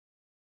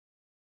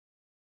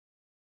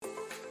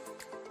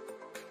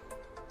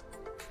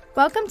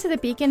Welcome to the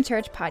Beacon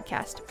Church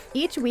podcast.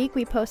 Each week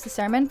we post a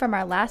sermon from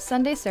our last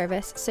Sunday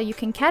service so you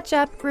can catch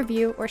up,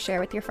 review, or share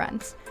with your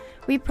friends.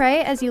 We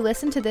pray as you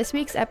listen to this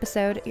week's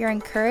episode, you're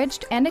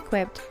encouraged and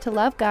equipped to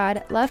love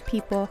God, love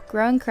people,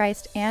 grow in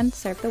Christ, and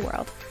serve the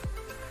world.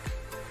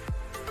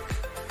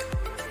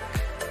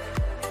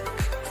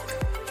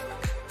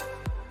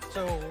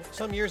 So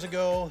some years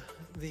ago,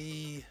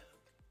 the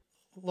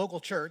local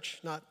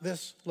church, not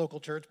this local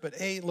church, but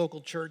a local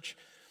church,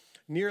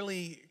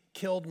 nearly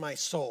killed my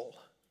soul.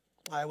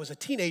 I was a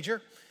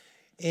teenager,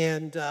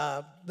 and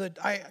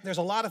there's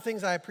a lot of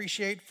things I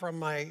appreciate from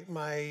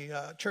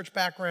my church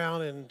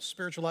background and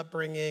spiritual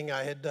upbringing.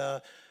 I had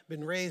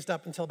been raised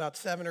up until about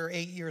 7 or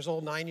 8 years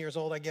old, 9 years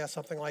old, I guess,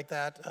 something like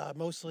that,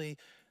 mostly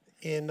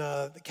in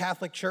the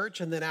Catholic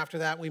Church, and then after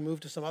that we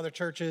moved to some other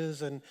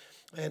churches, and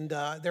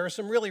there are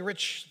some really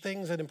rich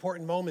things and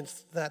important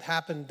moments that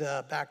happened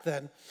back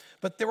then.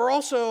 But there were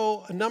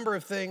also a number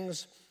of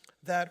things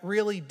that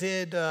really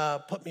did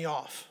put me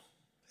off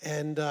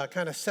and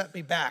kind of set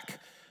me back,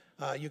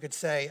 you could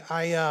say.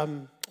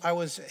 I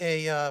was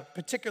a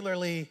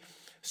particularly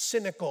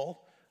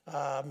cynical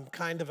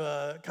kind of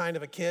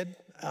a kid,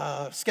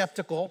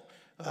 skeptical,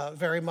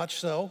 very much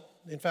so.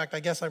 In fact, I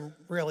guess I'm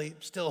really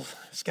still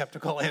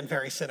skeptical and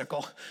very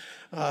cynical.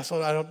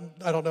 So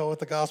I don't know what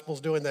the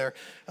gospel's doing there.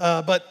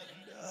 But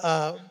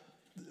one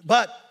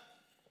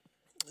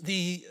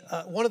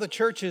of the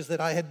churches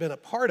that I had been a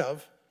part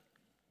of,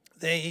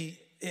 they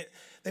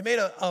made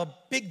a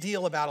big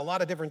deal about a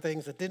lot of different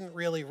things that didn't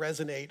really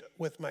resonate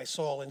with my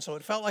soul. And so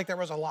it felt like there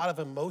was a lot of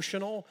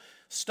emotional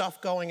stuff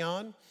going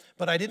on,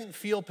 but I didn't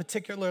feel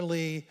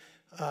particularly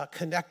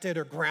connected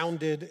or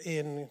grounded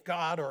in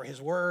God or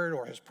His Word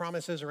or His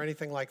promises or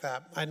anything like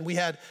that. And we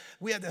had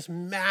this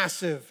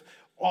massive,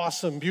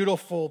 awesome,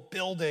 beautiful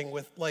building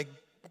with like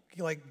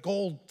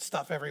gold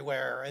stuff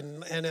everywhere,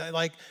 and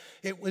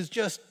it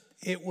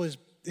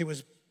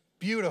was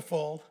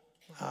beautiful.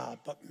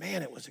 But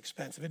man, it was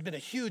expensive. It had been a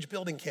huge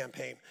building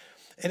campaign.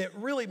 And it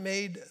really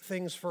made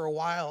things for a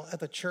while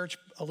at the church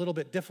a little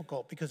bit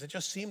difficult because it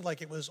just seemed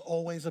like it was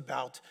always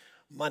about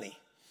money.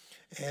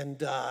 And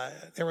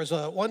there was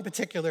one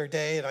particular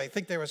day, and I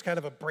think there was kind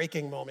of a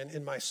breaking moment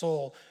in my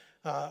soul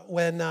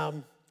when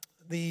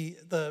the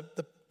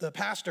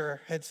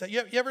pastor had said,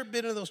 you ever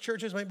been to those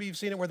churches? Maybe you've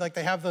seen it where like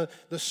they have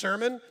the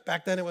sermon.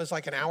 Back then it was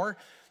like an hour.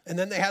 And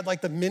then they had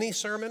like the mini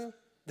sermon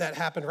that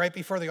happened right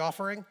before the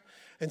offering.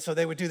 And so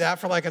they would do that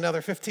for like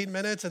another 15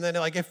 minutes. And then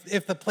like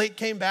if the plate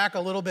came back a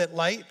little bit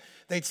light,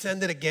 they'd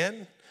send it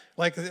again.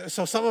 Like,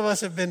 so some of us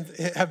have been,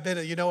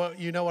 you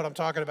know what I'm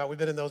talking about. We've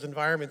been in those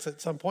environments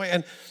at some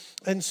point.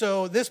 And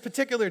so this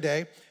particular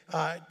day,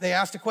 they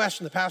asked a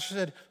question. The pastor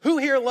said, who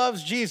here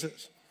loves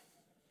Jesus?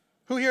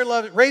 Who here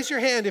raise your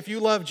hand if you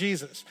love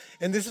Jesus.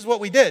 And this is what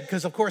we did,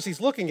 because of course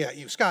he's looking at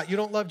you. Scott, you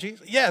don't love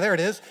Jesus? Yeah, there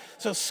it is.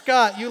 So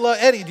Scott, you love,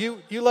 Eddie,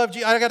 do you love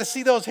Jesus? I got to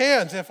see those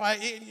hands. All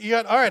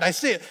right, I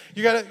see it.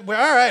 All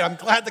right, I'm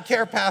glad the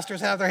care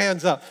pastors have their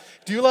hands up.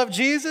 Do you love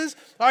Jesus?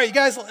 All right, you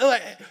guys, all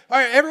right,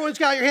 everyone's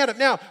got your hand up.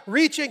 Now,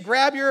 reach in,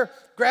 grab your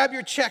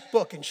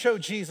checkbook and show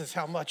Jesus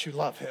how much you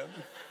love him.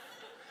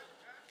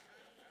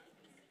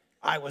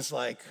 I was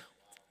like,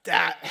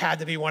 that had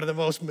to be one of the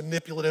most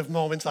manipulative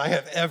moments I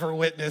have ever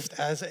witnessed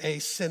as a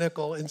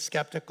cynical and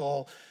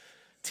skeptical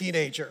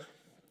teenager.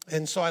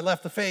 And so I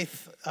left the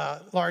faith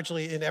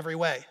largely in every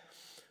way.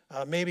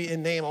 Maybe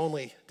in name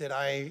only did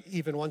I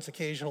even once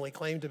occasionally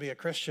claim to be a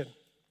Christian.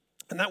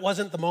 And that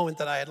wasn't the moment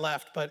that I had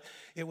left, but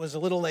it was a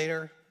little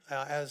later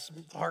as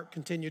the heart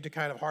continued to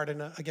kind of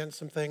harden against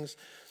some things.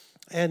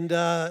 And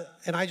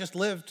I just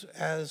lived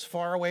as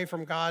far away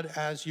from God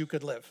as you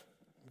could live.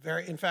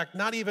 In fact,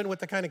 not even with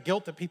the kind of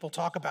guilt that people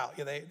talk about.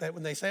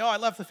 When they say, oh, I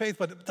left the faith,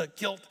 but the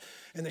guilt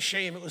and the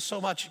shame, it was so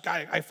much.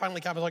 I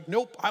finally was like,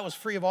 nope, I was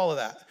free of all of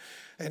that.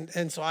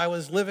 And so I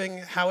was living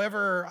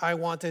however I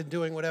wanted,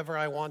 doing whatever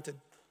I wanted.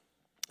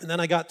 And then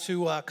I got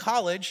to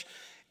college,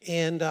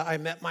 and I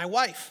met my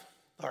wife,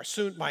 or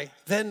soon my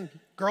then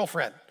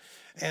girlfriend,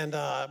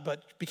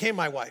 but became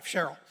my wife,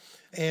 Cheryl.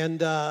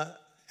 And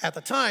at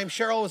the time,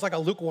 Cheryl was like a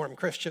lukewarm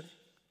Christian,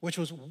 which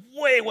was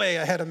way, way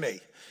ahead of me.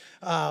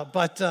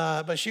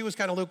 But she was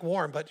kind of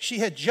lukewarm. But she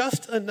had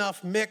just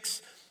enough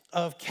mix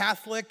of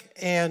Catholic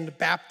and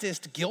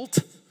Baptist guilt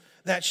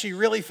that she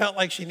really felt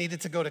like she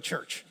needed to go to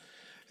church.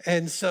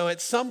 And so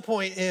at some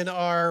point in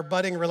our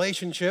budding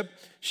relationship,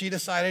 she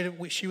decided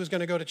she was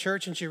going to go to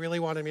church, and she really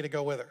wanted me to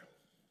go with her.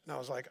 And I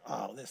was like,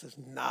 oh, this is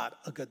not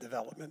a good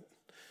development.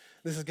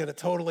 This is going to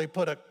totally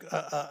put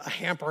a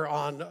hamper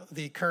on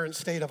the current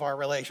state of our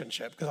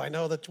relationship, because I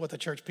know that's what the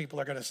church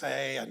people are going to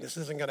say, and this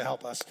isn't going to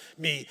help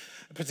me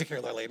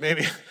particularly.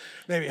 Maybe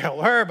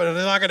help her, but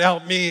it's not going to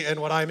help me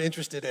in what I'm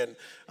interested in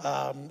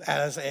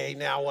as a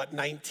now,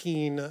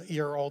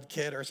 19-year-old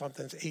kid or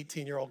something,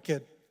 18-year-old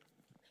kid.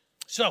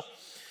 So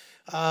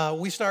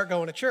we start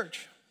going to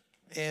church,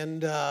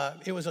 and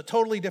it was a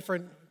totally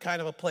different kind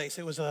of a place.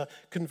 It was a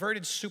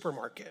converted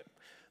supermarket.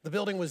 The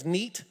building was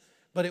neat,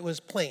 but it was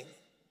plain.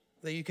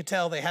 That you could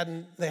tell they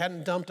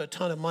hadn't dumped a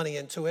ton of money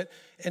into it,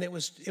 and it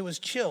was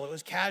chill, it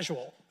was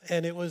casual,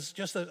 and it was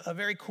just a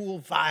very cool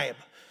vibe.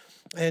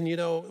 And you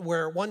know,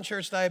 where one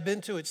church that I had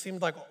been to, it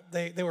seemed like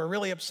they were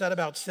really upset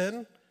about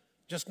sin,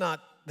 just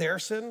not their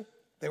sin.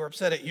 They were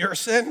upset at your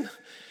sin.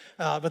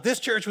 But this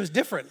church was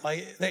different.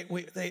 Like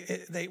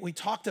we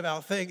talked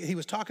about things. He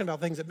was talking about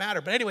things that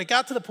matter. But anyway,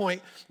 got to the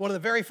point. One of the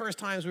very first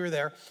times we were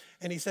there,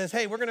 and he says,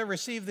 "Hey, we're going to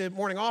receive the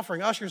morning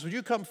offering. Ushers, would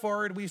you come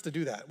forward?" We used to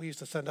do that. We used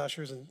to send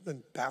ushers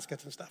and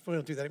baskets and stuff. We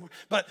don't do that anymore.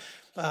 But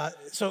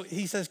so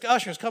he says,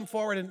 "Ushers, come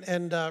forward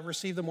and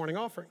receive the morning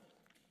offering."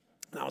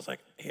 And I was like,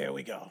 "Here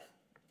we go.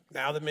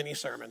 Now the mini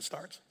sermon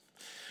starts.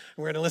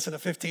 We're going to listen to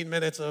 15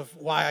 minutes of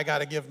why I got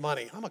to give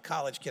money. I'm a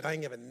college kid. I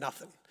ain't giving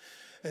nothing."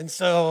 And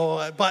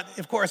so, but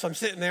of course, I'm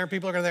sitting there,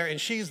 people are there,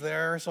 and she's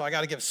there, so I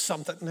got to give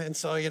something. And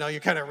so, you know, you're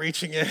kind of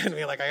reaching in and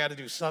be like, I got to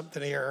do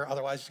something here.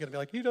 Otherwise, he's going to be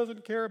like, he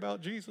doesn't care about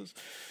Jesus.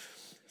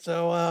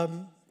 So,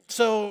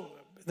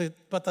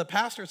 but the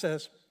pastor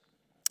says,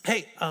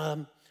 hey,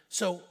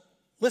 so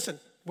listen,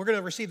 we're going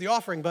to receive the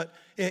offering, but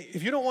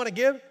if you don't want to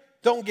give,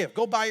 don't give.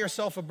 Go buy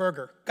yourself a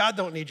burger. God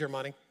don't need your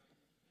money.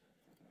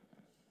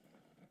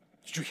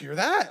 Did you hear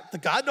that? The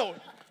God don't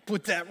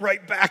put that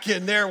right back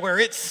in there where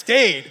it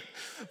stayed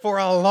for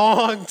a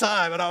long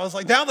time. And I was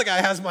like, now the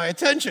guy has my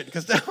attention,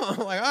 because now I'm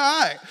like,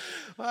 all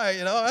right,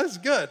 you know, that's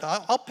good.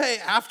 I'll pay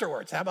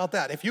afterwards. How about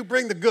that? If you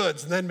bring the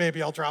goods, then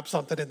maybe I'll drop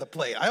something in the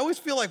plate. I always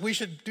feel like we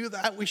should do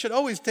that. We should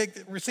always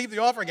receive the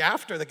offering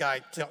after the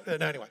guy.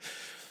 Anyway,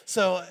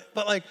 so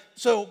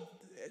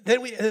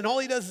then all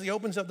he does is he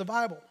opens up the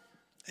Bible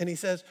and he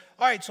says,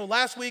 all right, so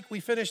last week we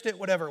finished it,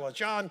 whatever it was,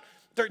 John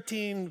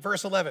 13,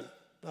 verse 11.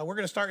 We're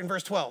going to start in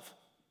verse 12.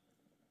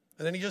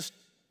 And then he just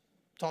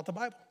taught the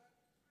Bible.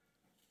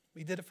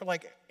 We did it for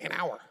like an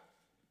hour.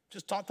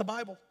 Just taught the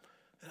Bible.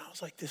 And I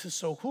was like, this is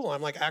so cool.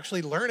 I'm like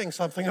actually learning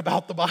something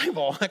about the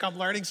Bible. Like I'm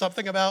learning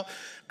something about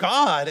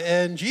God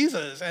and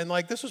Jesus. And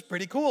like this was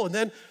pretty cool. And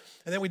then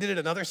we did it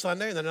another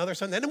Sunday and then another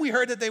Sunday. And then we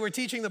heard that they were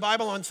teaching the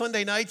Bible on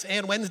Sunday nights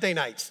and Wednesday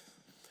nights.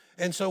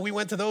 And so we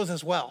went to those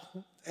as well.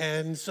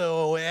 And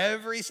so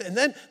and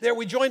then there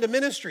we joined a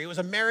ministry. It was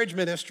a marriage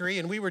ministry,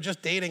 and we were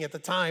just dating at the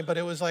time, but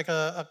it was like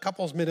a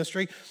couples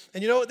ministry.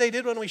 And you know what they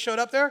did when we showed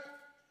up there?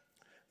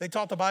 They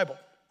taught the Bible.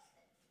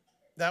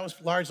 That was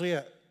largely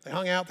it. They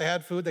hung out, they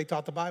had food, they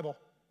taught the Bible.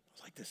 I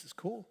was like, this is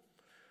cool.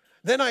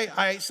 Then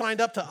I signed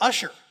up to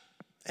usher.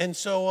 And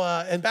so,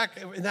 and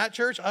back in that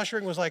church,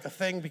 ushering was like a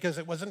thing because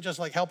it wasn't just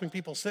like helping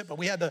people sit, but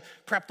we had to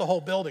prep the whole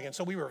building. And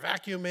so we were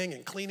vacuuming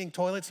and cleaning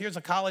toilets. Here's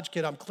a college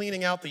kid, I'm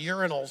cleaning out the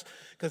urinals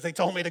because they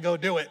told me to go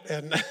do it.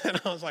 And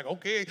I was like,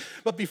 okay.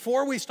 But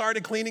before we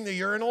started cleaning the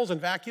urinals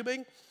and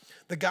vacuuming,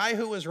 the guy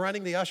who was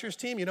running the ushers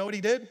team, you know what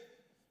he did?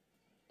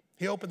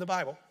 He opened the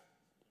Bible.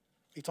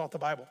 He taught the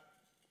Bible.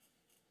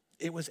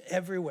 It was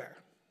everywhere.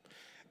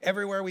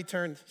 Everywhere we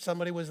turned,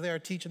 somebody was there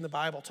teaching the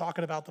Bible,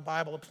 talking about the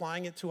Bible,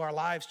 applying it to our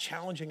lives,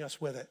 challenging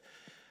us with it.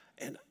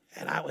 And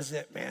that was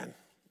it, man.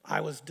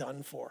 I was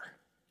done for.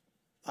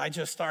 I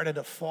just started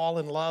to fall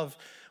in love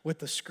with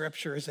the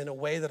scriptures in a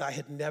way that I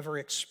had never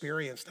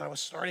experienced. I was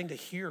starting to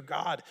hear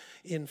God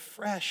in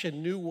fresh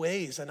and new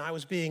ways. And I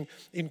was being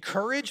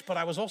encouraged, but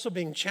I was also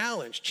being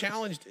challenged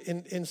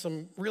in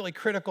some really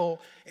critical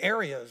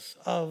areas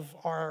of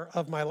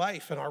my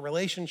life and our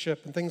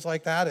relationship and things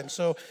like that. And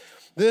so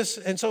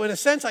in a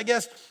sense, I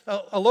guess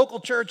a local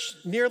church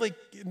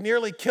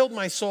nearly killed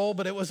my soul,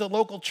 but it was a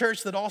local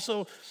church that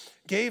also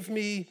gave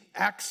me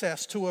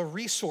access to a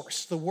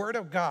resource, the Word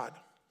of God,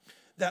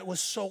 that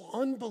was so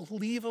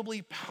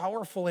unbelievably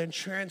powerful and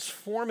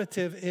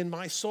transformative in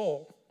my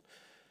soul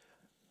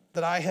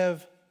that I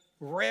have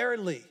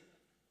rarely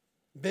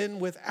been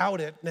without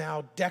it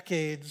now,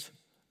 decades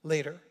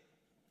later.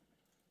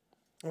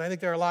 And I think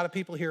there are a lot of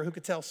people here who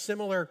could tell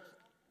similar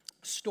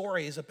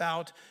stories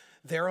about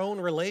their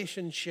own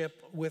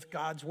relationship with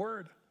God's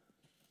Word.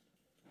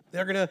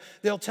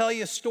 They'll tell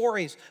you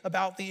stories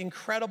about the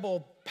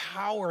incredible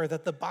power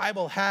that the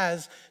Bible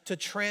has to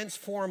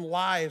transform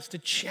lives, to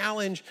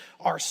challenge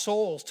our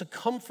souls, to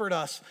comfort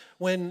us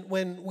when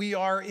we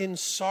are in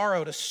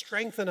sorrow, to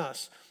strengthen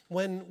us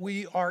when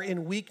we are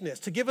in weakness,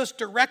 to give us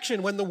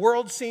direction when the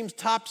world seems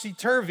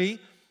topsy-turvy.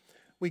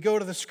 We go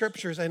to the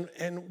scriptures and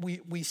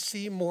we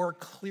see more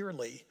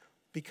clearly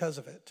because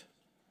of it.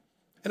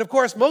 And of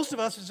course, most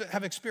of us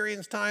have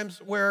experienced times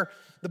where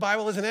the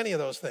Bible isn't any of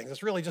those things.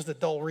 It's really just a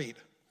dull read.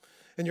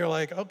 And you're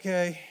like,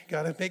 okay,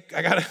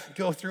 I gotta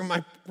go through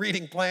my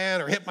reading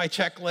plan or hit my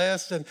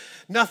checklist, and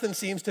nothing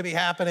seems to be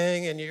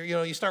happening. And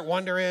you start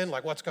wondering,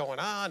 like, what's going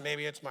on?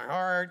 Maybe it's my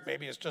heart.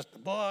 Maybe it's just the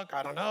book.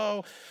 I don't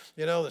know.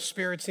 The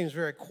spirit seems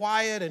very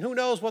quiet, and who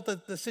knows what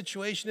the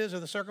situation is or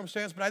the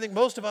circumstance. But I think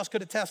most of us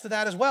could attest to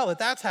that as well,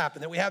 that's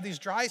happened, that we have these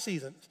dry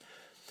seasons.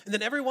 And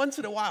then every once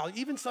in a while,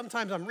 even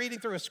sometimes I'm reading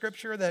through a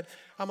scripture that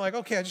I'm like,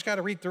 okay, I just got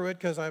to read through it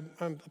because I'm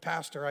a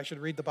pastor. I should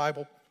read the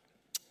Bible.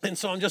 And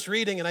so I'm just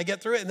reading and I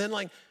get through it. And then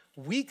like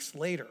weeks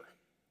later,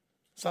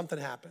 something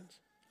happens.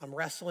 I'm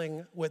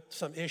wrestling with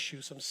some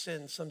issue, some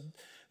sin,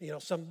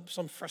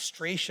 some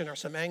frustration or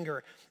some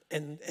anger.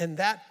 And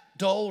that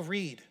dull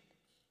read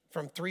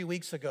from 3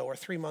 weeks ago or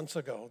 3 months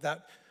ago.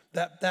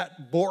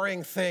 That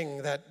boring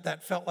thing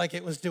that felt like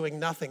it was doing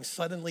nothing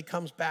suddenly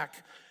comes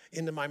back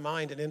into my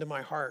mind and into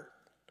my heart.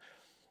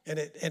 And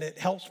it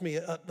helps me,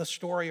 the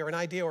story or an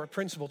idea or a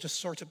principle just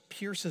sort of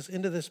pierces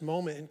into this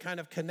moment and kind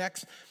of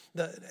connects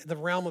the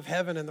realm of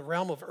heaven and the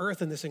realm of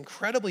earth in this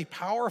incredibly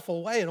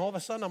powerful way. And all of a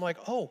sudden I'm like,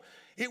 oh,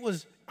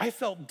 I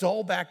felt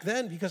dull back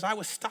then because I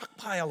was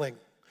stockpiling.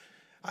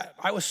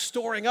 I was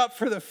storing up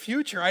for the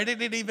future. I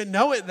didn't even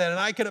know it then, and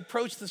I could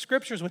approach the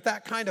scriptures with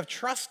that kind of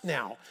trust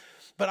now.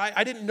 But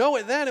I didn't know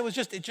it then. It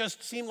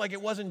just seemed like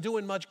it wasn't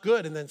doing much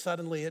good, and then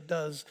suddenly it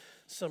does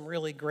some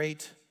really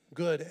great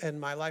good in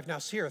my life. Now,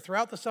 here,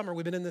 throughout the summer,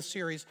 we've been in this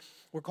series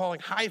we're calling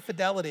High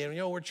Fidelity, and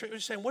we're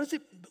saying, what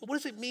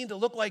does it mean to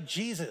look like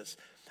Jesus?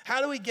 How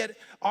do we get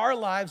our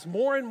lives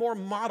more and more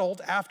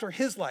modeled after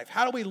his life?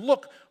 How do we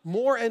look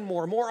more and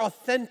more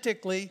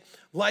authentically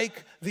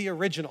like the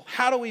original?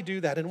 How do we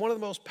do that? And one of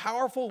the most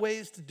powerful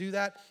ways to do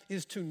that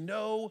is to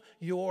know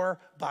your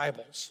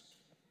Bibles.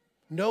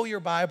 Know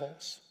your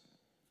Bibles.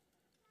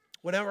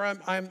 Whenever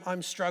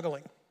I'm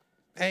struggling,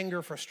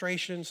 anger,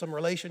 frustration, some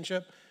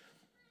relationship,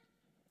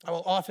 I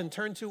will often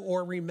turn to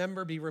or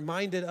be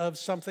reminded of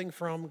something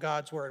from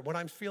God's word. When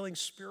I'm feeling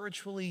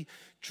spiritually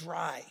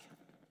dry,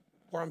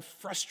 or I'm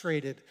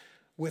frustrated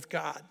with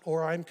God,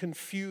 or I'm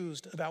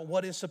confused about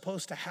what is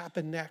supposed to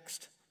happen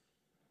next.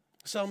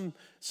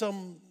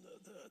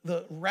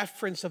 The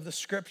reference of the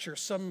scripture,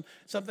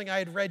 something I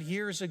had read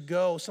years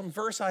ago, some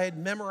verse I had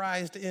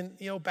memorized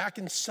back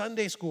in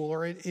Sunday school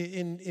or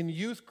in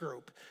youth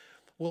group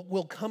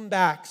will come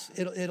back.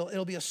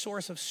 It'll be a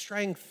source of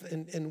strength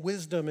and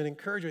wisdom and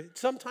encouragement.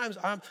 Sometimes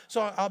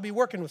I'll be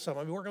working with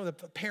someone. I'll be working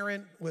with a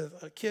parent, with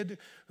a kid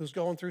who's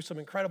going through some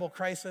incredible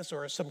crisis,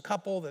 or some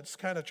couple that's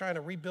kind of trying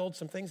to rebuild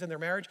some things in their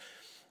marriage.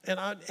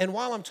 And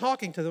while I'm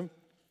talking to them,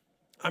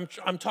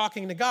 I'm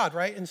talking to God,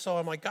 right? And so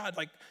I'm like, God,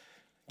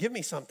 give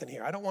me something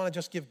here. I don't want to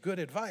just give good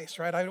advice,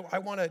 right? I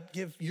want to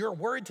give your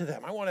word to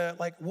them. I want to,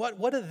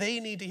 what do they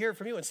need to hear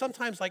from you? And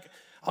sometimes,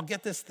 I'll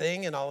get this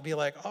thing and I'll be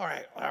like, all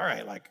right,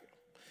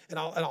 and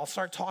I'll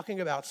start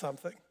talking about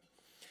something.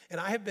 And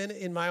I have been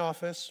in my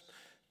office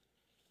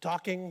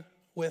talking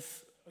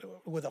with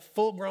a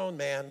full-grown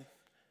man,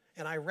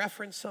 and I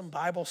referenced some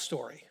Bible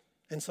story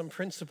and some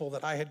principle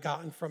that I had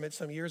gotten from it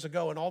some years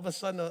ago, and all of a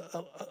sudden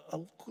a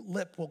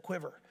lip will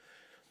quiver,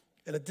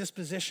 and a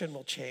disposition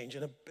will change,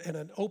 and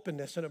an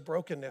openness and a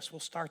brokenness will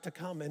start to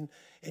come, and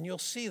you'll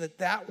see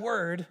that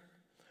word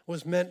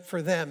was meant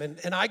for them.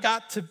 And I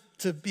got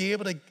to be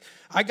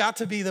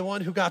the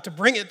one who got to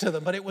bring it to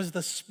them, but it was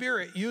the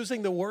Spirit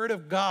using the word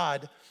of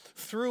God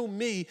through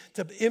me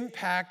to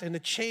impact and to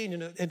change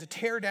and to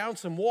tear down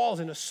some walls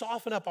and to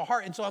soften up a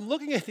heart. And so I'm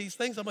looking at these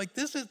things, I'm like,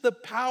 this is the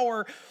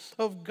power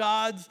of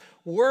God's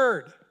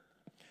word.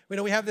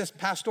 We have this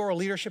pastoral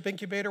leadership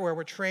incubator where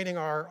we're training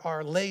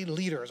our lay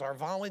leaders, our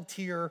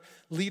volunteer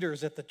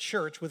leaders at the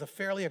church with a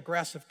fairly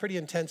aggressive, pretty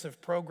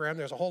intensive program.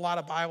 There's a whole lot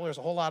of Bible, there's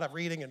a whole lot of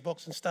reading and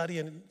books and study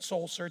and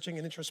soul searching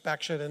and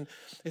introspection. And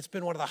it's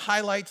been one of the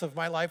highlights of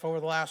my life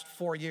over the last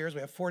 4 years. We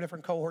have 4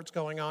 different cohorts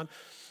going on.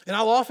 And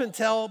I'll often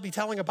be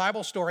telling a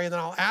Bible story, and then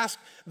I'll ask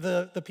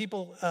the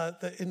people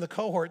in the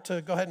cohort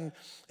to go ahead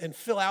and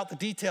fill out the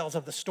details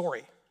of the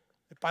story.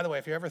 By the way,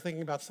 if you're ever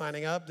thinking about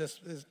signing up,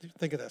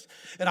 think of this.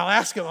 And I'll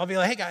ask them, I'll be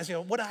like, hey guys,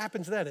 what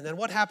happens then? And then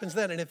what happens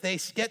then? And if they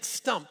get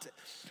stumped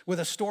with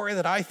a story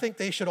that I think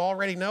they should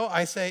already know,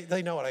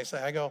 they know what I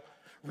say. I go,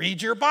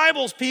 read your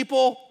Bibles,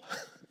 people.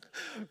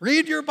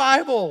 Read your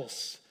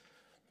Bibles.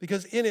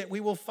 Because in it, we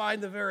will find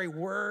the very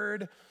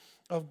word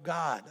of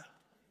God.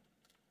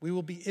 We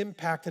will be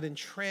impacted and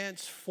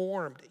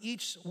transformed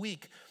each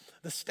week.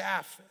 The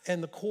staff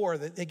and the core,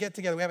 they get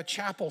together. We have a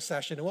chapel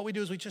session. And what we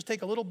do is we just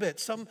take a little bit,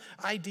 some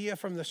idea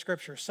from the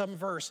scripture, some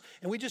verse,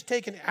 and we just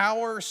take an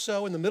hour or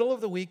so in the middle of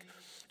the week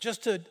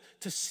just to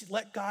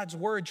let God's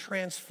word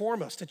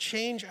transform us, to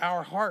change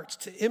our hearts,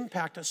 to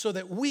impact us so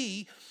that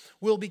we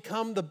will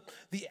become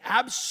the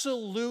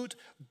absolute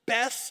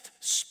best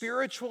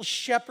spiritual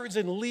shepherds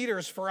and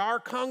leaders for our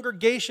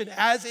congregation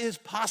as is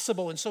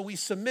possible. And so we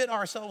submit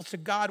ourselves to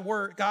God's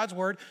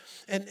word,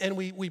 and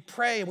we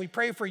pray, and we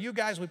pray for you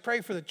guys, we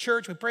pray for the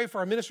church, we pray for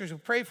our ministers, we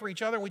pray for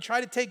each other, and we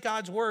try to take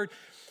God's word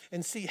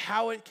and see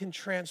how it can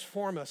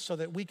transform us so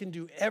that we can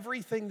do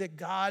everything that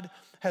God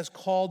has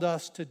called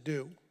us to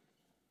do.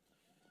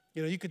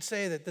 You could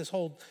say that this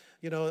whole,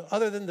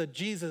 other than the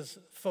Jesus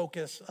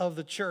focus of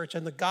the church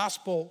and the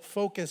gospel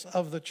focus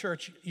of the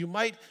church, you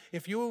might,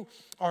 if you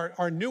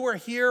are newer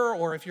here,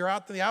 or if you're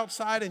out to the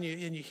outside and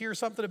you hear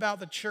something about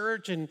the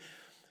church, and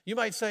you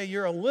might say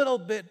you're a little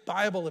bit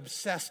Bible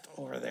obsessed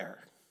over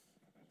there.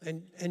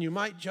 And you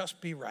might just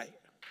be right.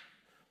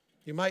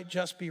 You might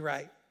just be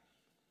right.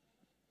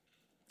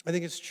 I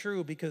think it's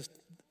true because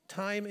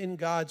time in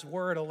God's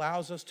word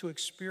allows us to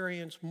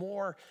experience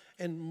more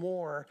and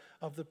more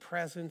of the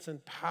presence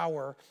and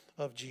power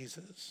of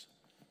Jesus.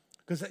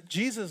 Because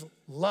Jesus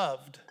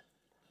loved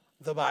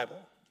the Bible.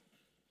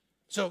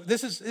 So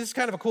this is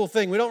kind of a cool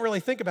thing. We don't really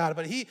think about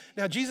it,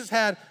 but Jesus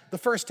had the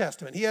First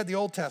Testament. He had the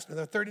Old Testament.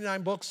 There are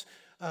 39 books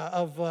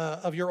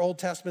of your Old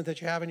Testament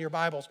that you have in your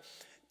Bibles.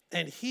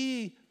 And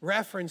he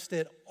referenced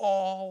it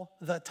all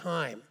the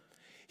time.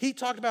 He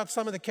talked about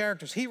some of the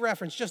characters. He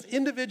referenced just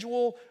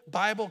individual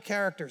Bible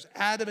characters.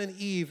 Adam and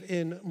Eve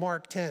in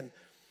Mark 10.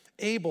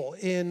 Abel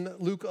in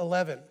Luke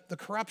 11. The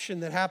corruption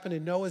that happened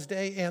in Noah's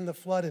day and the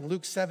flood in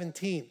Luke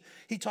 17.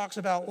 He talks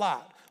about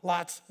Lot,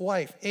 Lot's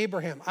wife,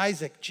 Abraham,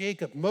 Isaac,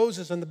 Jacob,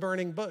 Moses and the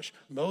burning bush,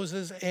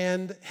 Moses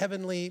and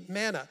heavenly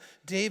manna,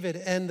 David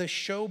and the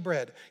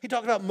showbread. He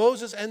talked about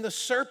Moses and the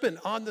serpent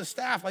on the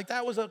staff. Like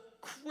that was a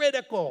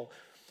critical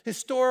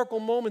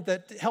historical moment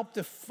that helped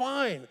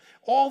define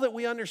all that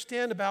we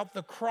understand about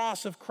the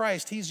cross of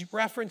Christ. He's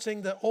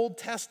referencing the Old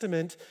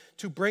Testament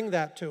to bring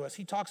that to us.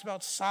 He talks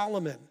about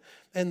Solomon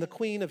and the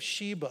Queen of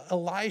Sheba,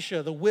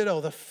 Elisha, the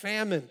widow, the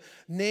famine,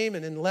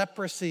 Naaman and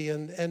leprosy,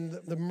 and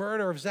the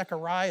murder of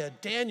Zechariah,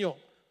 Daniel,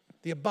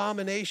 the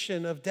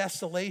abomination of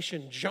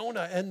desolation,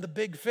 Jonah and the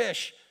big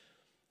fish.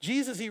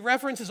 Jesus, he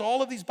references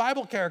all of these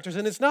Bible characters,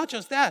 and it's not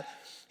just that.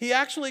 He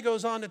actually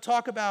goes on to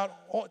talk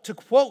about, to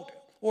quote,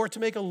 or to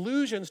make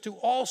allusions to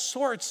all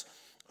sorts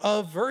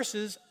of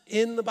verses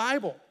in the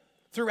Bible.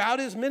 Throughout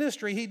his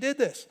ministry, he did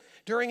this.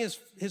 During his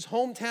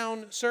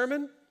hometown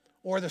sermon,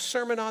 or the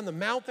Sermon on the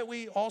Mount that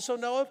we also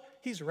know of,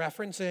 he's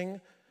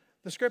referencing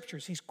the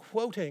scriptures. He's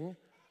quoting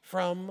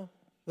from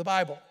the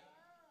Bible.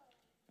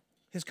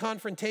 His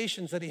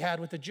confrontations that he had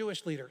with the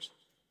Jewish leaders,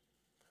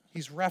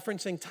 he's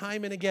referencing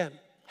time and again.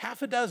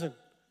 Half a dozen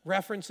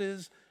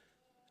references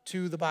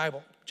to the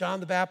Bible. John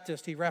the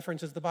Baptist, he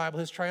references the Bible.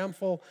 His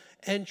triumphal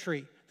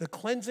entry, the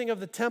cleansing of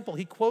the temple.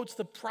 He quotes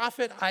the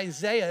prophet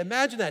Isaiah.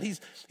 Imagine that. He's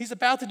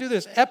about to do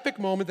this epic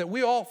moment that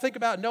we all think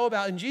about, know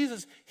about. And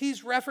Jesus,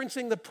 he's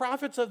referencing the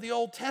prophets of the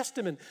Old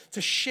Testament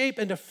to shape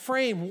and to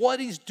frame what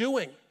he's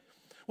doing.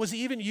 Was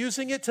he even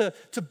using it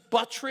to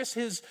buttress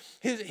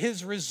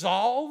his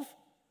resolve?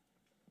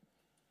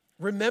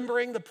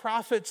 Remembering the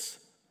prophets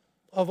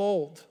of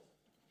old.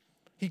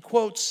 He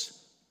quotes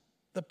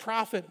the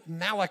prophet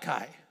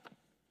Malachi.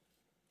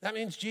 That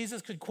means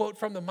Jesus could quote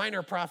from the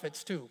minor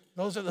prophets too.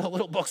 Those are the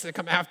little books that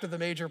come after the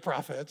major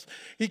prophets.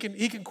 He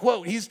can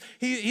quote. He's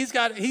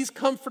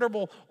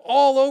comfortable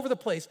all over the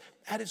place.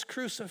 At his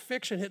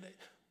crucifixion,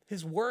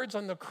 his words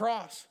on the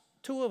cross,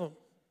 2 of them,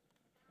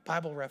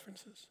 Bible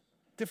references.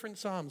 Different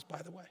Psalms,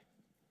 by the way.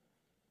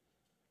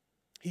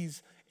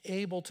 He's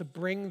able to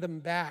bring them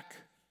back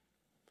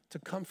to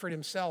comfort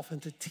himself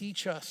and to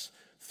teach us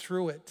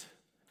through it,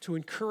 to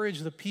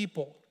encourage the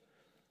people.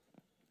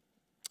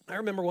 I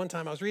remember one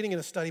time I was reading in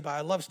a study Bible.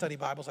 I love study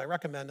Bibles. I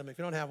recommend them. If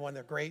you don't have one,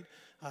 they're great.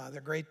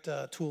 They're great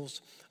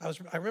tools.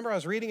 I remember I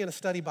was reading in a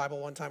study Bible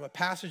one time a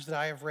passage that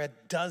I have read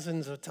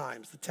dozens of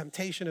times, the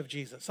temptation of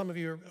Jesus. Some of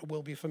you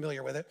will be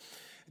familiar with it.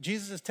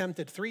 Jesus is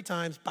tempted 3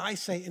 times by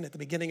Satan at the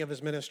beginning of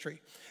his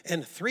ministry.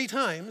 And 3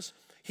 times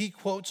he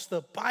quotes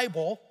the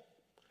Bible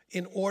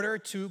in order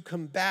to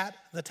combat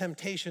the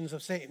temptations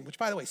of Satan, which,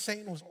 by the way,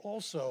 Satan was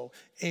also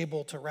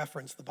able to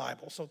reference the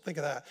Bible. So think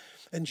of that.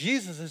 And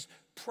Jesus is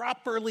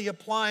properly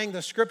applying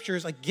the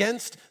scriptures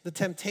against the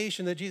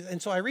temptation that Jesus.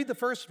 And so I read the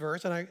first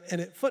verse, and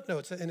it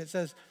footnotes it, and it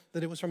says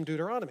that it was from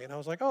Deuteronomy. And I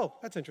was like, oh,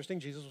 that's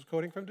interesting. Jesus was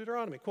quoting from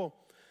Deuteronomy. Cool.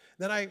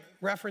 Then I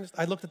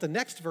looked at the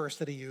next verse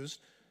that he used,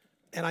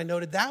 and I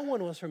noted that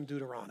one was from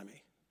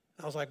Deuteronomy.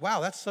 I was like,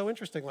 wow, that's so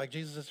interesting. Like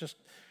Jesus is just.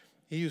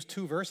 He used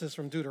 2 verses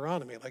from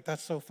Deuteronomy. Like,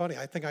 that's so funny.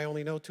 I think I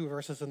only know 2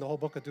 verses in the whole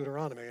book of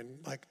Deuteronomy, and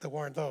like, there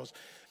weren't those.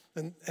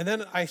 And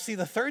then I see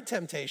the third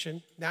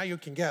temptation. Now you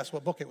can guess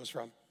what book it was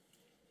from.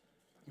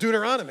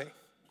 Deuteronomy.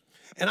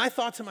 And I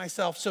thought to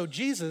myself, so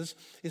Jesus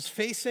is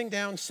facing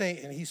down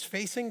Satan. He's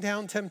facing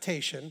down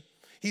temptation.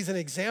 He's an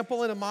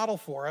example and a model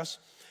for us.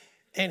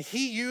 And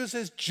he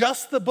uses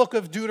just the book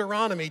of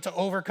Deuteronomy to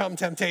overcome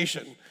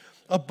temptation.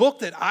 A book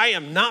that I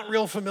am not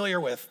real familiar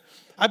with.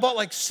 I bought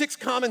like 6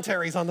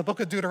 commentaries on the book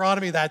of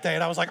Deuteronomy that day,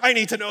 and I was like, I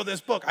need to know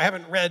this book. I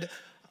haven't read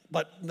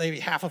but maybe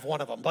half of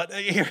one of them, but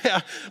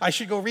I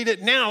should go read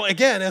it now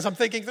again as I'm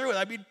thinking through it.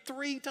 I mean,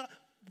 3 times,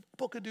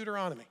 book of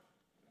Deuteronomy.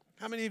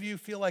 How many of you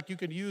feel like you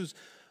could use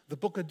the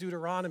book of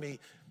Deuteronomy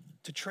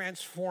to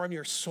transform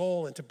your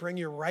soul and to bring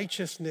your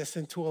righteousness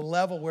into a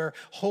level where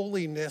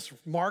holiness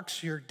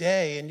marks your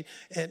day and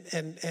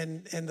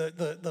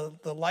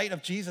the light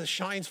of Jesus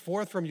shines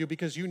forth from you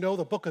because you know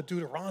the book of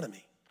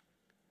Deuteronomy?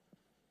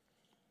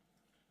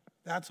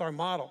 That's our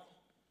model.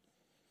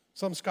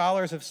 Some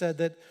scholars have said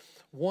that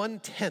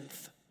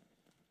 1/10,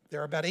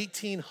 there are about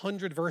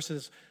 1,800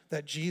 verses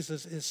that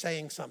Jesus is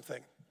saying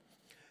something.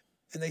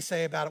 And they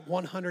say about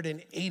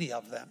 180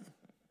 of them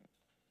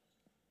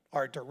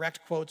are direct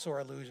quotes or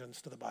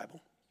allusions to the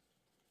Bible.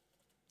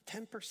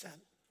 10%.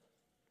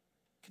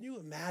 Can you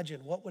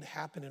imagine what would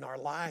happen in our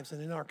lives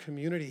and in our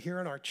community, here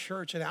in our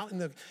church, and out in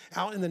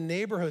the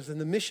neighborhoods, in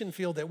the mission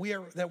field that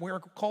we're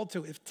called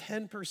to, if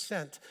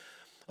 10%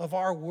 of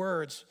our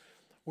words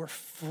were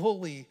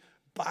fully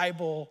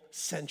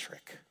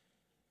Bible-centric?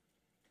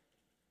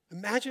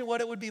 Imagine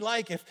what it would be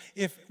like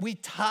if we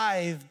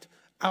tithed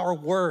our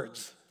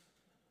words.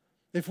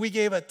 if we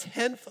gave a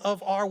tenth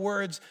of our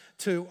words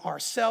to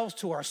ourselves,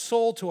 to our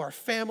soul, to our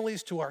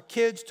families, to our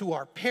kids, to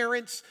our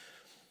parents,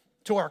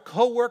 to our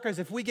coworkers,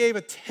 if we gave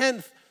a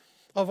tenth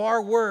of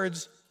our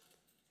words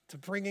to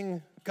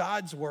bringing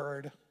God's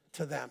word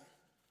to them,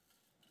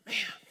 man,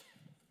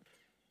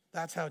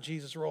 that's how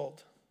Jesus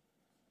rolled.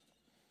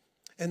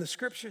 And the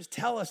scriptures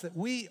tell us that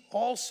we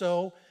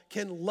also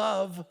can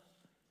love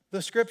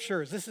the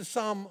scriptures. This is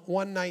Psalm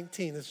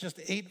 119. It's just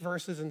 8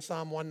 verses in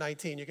Psalm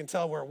 119. You can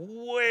tell we're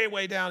way,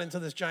 way down into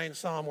this giant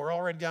psalm. We're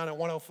already down at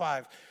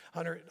 105,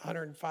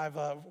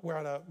 105. We're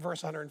on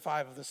verse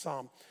 105 of the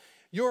psalm.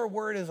 Your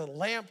word is a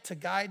lamp to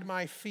guide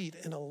my feet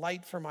and a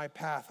light for my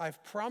path.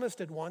 I've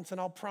promised it once and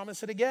I'll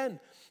promise it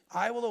again.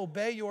 I will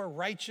obey your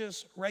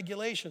righteous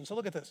regulations. So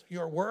look at this.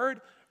 Your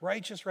word,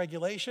 righteous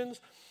regulations.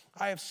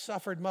 I have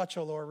suffered much,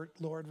 O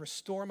Lord.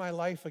 Restore my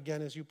life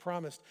again as you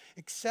promised.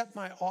 Accept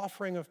my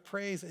offering of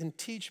praise and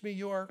teach me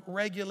your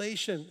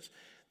regulations.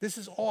 This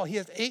is all. He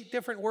has 8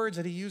 different words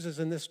that he uses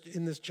in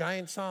this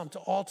giant psalm to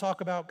all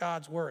talk about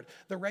God's word.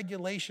 The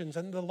regulations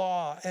and the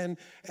law and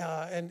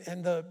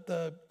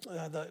the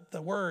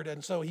word.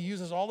 And so he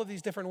uses all of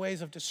these different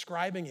ways of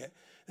describing it.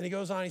 And he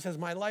goes on, he says,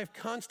 my life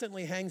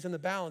constantly hangs in the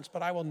balance,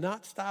 but I will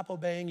not stop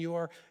obeying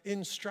your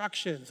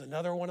instructions.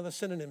 Another one of the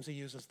synonyms he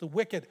uses. The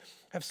wicked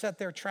have set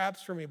their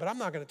traps for me, but I'm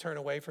not going to turn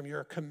away from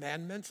your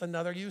commandments.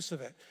 Another use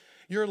of it.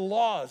 Your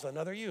laws,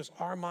 another use,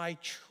 are my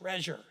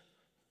treasure.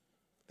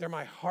 They're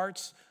my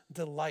heart's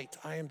delight.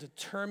 I am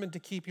determined to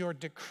keep your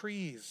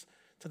decrees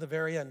to the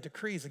very end.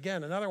 Decrees,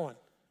 again, another one.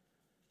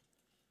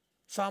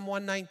 Psalm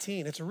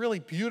 119. It's a really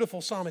beautiful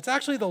psalm. It's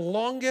actually the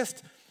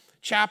longest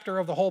chapter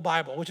of the whole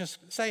Bible, which is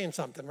saying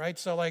something, right?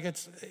 So like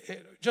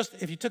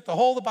just if you took the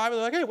whole of the Bible,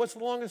 they're like, hey, what's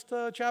the longest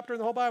chapter in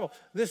the whole Bible?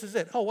 This is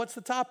it. Oh, what's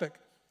the topic?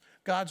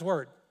 God's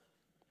word.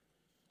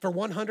 For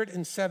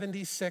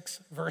 176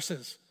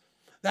 verses.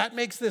 That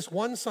makes this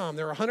one psalm.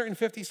 There are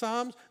 150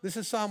 psalms. This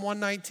is Psalm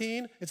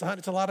 119. It's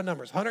a lot of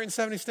numbers.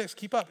 176,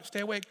 keep up, stay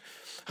awake.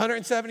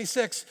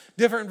 176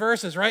 different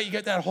verses, right? You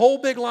get that whole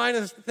big line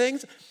of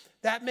things.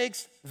 That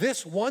makes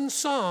this one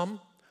psalm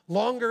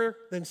longer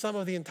than some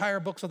of the entire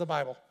books of the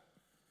Bible,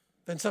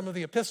 than some of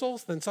the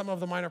epistles, than some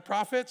of the minor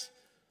prophets.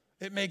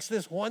 It makes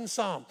this one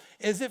psalm.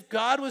 As if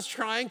God was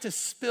trying to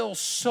spill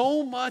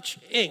so much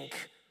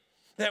ink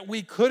that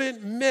we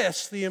couldn't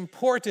miss the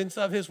importance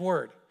of his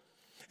word.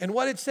 And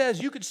what it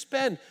says, you could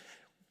spend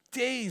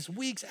days,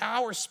 weeks,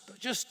 hours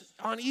just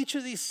on each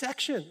of these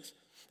sections.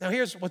 Now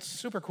here's what's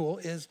super cool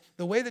is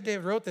the way that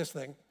David wrote this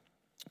thing,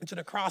 it's an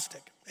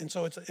acrostic. And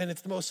so it's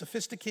the most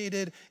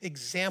sophisticated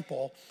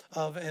example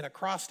of an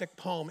acrostic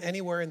poem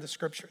anywhere in the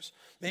scriptures,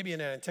 maybe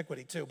in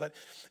antiquity too. But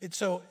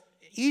so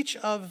each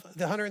of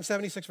the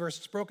 176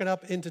 verses is broken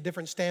up into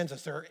different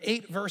stanzas. There are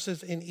 8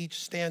 verses in each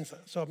stanza.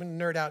 So I'm going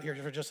to nerd out here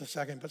for just a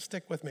second, but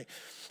stick with me.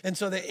 And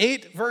so the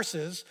 8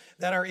 verses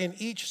that are in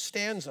each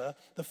stanza,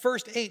 the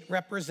first 8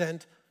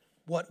 represent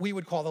what we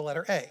would call the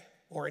letter A,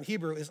 or in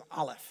Hebrew is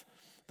Aleph,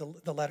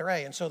 the letter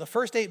A. And so the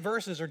first 8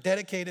 verses are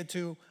dedicated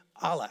to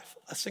Aleph,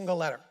 a single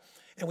letter.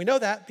 And we know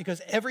that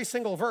because every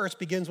single verse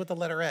begins with the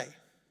letter A.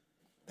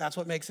 That's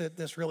what makes it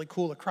this really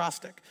cool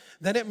acrostic.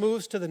 Then it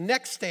moves to the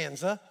next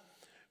stanza,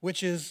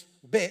 which is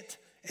bit,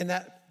 and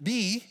that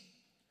B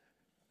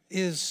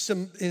is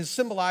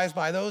symbolized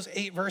by those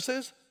 8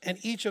 verses, and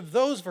each of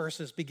those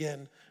verses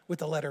begin with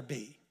the letter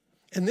B.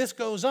 And this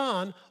goes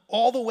on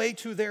all the way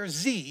to their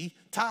Z,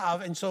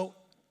 Tav, and so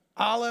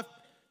Aleph,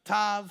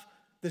 Tav,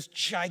 this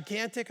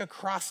gigantic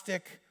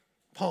acrostic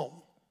poem.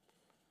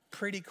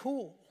 Pretty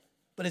cool.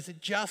 But is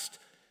it just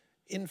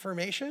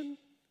information?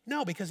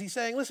 No, because he's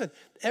saying, listen,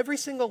 every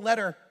single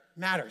letter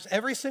matters.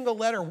 Every single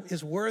letter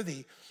is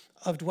worthy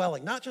of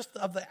dwelling, not just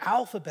of the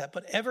alphabet,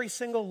 but every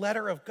single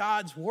letter of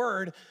God's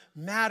word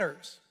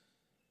matters.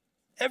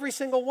 Every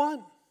single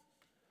one.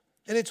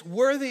 And it's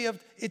worthy of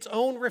its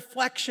own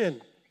reflection.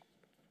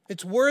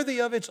 It's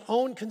worthy of its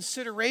own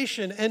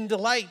consideration and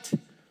delight.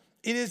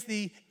 It is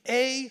the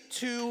A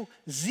to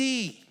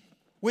Z,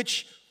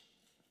 which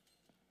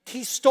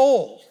he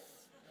stole.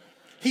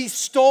 He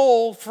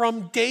stole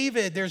from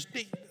David.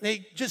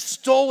 They just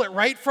stole it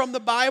right from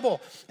the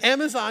Bible.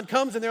 Amazon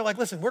comes and they're like,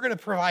 listen, we're going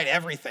to provide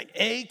everything.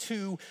 A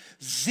to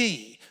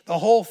Z, the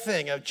whole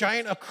thing, a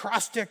giant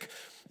acrostic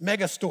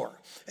mega store.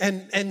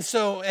 And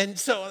so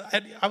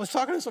I was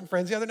talking to some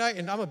friends the other night,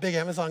 and I'm a big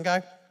Amazon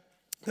guy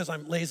because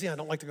I'm lazy. I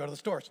don't like to go to the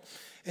stores.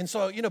 And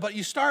so, but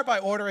you start by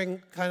ordering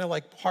kind of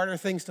like harder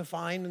things to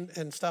find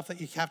and stuff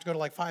that you have to go to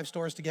like 5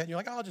 stores to get. And you're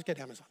like, oh, I'll just get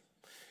Amazon.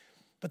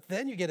 But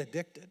then you get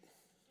addicted.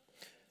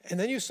 And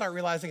then you start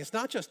realizing it's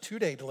not just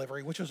 2-day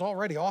delivery, which is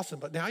already awesome,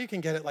 but now you can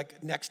get it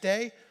like next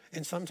day,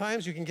 and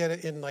sometimes you can get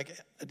it in like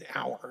an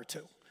hour or 2,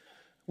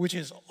 which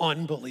is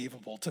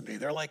unbelievable to me.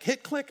 They're like,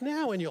 hit click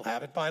now and you'll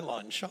have it by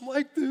lunch. I'm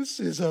like, this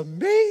is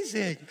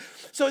amazing.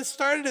 So it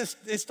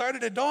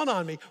started to dawn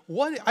on me.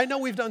 I know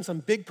we've done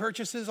some big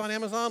purchases on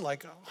Amazon,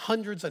 like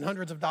hundreds and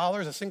hundreds of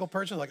dollars, a single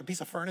purchase, like a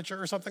piece of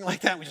furniture or something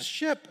like that. We just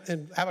ship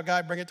and have a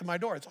guy bring it to my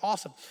door. It's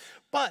awesome.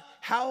 But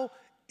how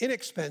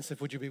inexpensive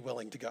would you be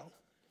willing to go?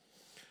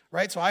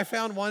 right? So I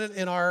found one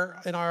in our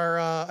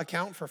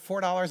account for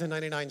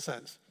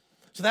 $4.99.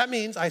 So that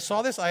means I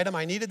saw this item,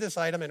 I needed this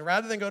item, and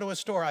rather than go to a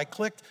store, I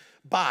clicked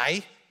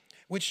buy,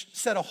 which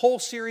set a whole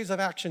series of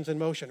actions in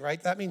motion,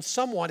 right? That means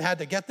someone had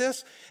to get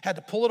this, had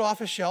to pull it off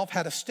a shelf,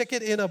 had to stick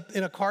it in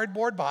a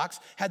cardboard box,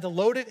 had to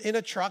load it in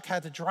a truck,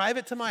 had to drive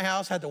it to my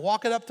house, had to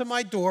walk it up to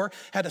my door,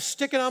 had to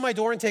stick it on my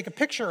door and take a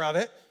picture of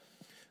it,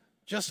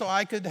 just so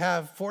I could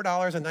have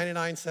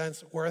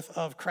 $4.99 worth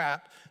of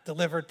crap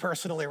delivered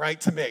personally right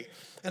to me.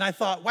 And I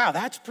thought, wow,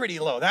 that's pretty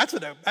low. That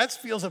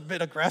feels a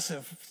bit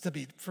aggressive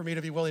for me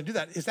to be willing to do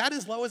that. Is that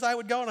as low as I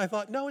would go? And I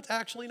thought, no, it's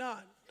actually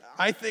not.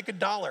 I think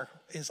 $1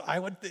 is, I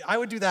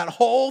would do that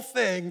whole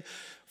thing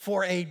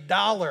for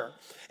 $1.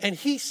 And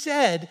he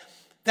said,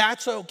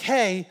 that's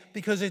okay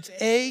because it's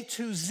A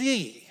to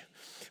Z,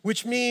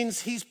 which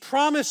means he's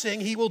promising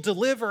he will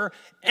deliver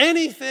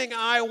anything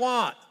I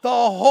want, the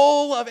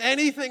whole of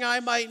anything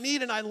I might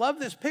need. And I love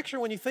this picture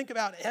when you think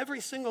about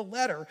every single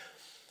letter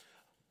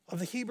of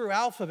the Hebrew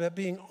alphabet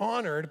being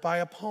honored by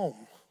a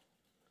poem.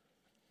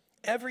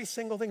 Every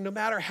single thing, no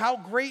matter how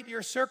great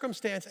your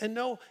circumstance, and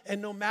no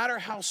matter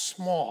how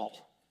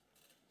small,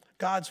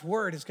 God's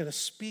word is going to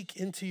speak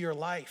into your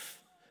life.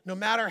 No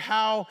matter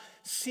how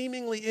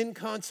seemingly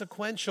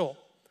inconsequential,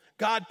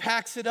 God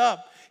packs it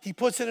up. He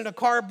puts it in a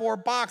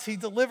cardboard box. He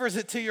delivers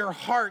it to your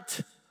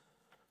heart.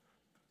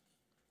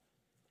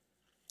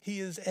 He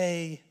is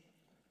a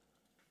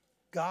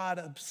God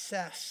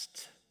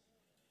obsessed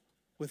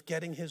with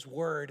getting his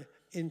word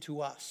into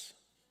us.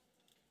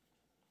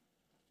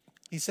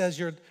 He says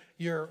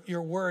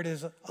your word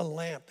is a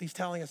lamp. He's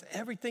telling us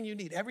everything you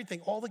need,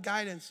 everything, all the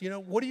guidance.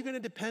 What are you going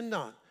to depend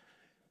on?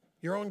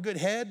 Your own good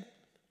head?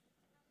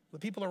 The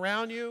people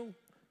around you?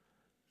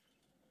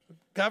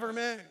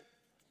 Government?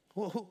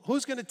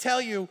 Who's going to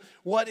tell you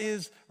what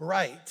is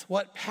right?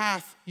 What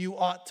path you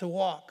ought to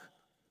walk?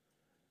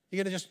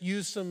 You're going to just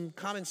use some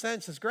common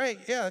sense. It's great.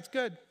 Yeah, that's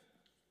good.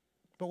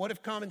 But what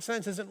if common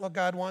sense isn't what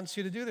God wants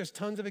you to do? There's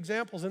tons of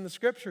examples in the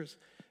scriptures.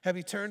 Have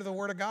you turned to the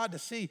Word of God to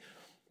see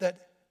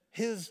that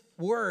his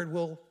word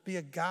will be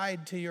a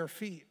guide to your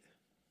feet?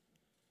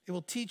 It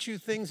will teach you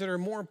things that are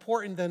more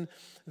important than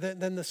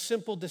the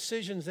simple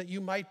decisions that you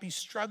might be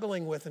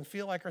struggling with and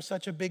feel like are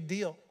such a big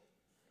deal.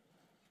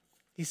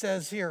 He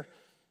says here,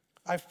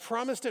 I've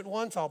promised it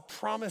once, I'll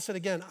promise it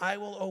again. I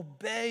will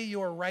obey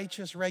your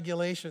righteous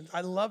regulations.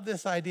 I love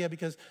this idea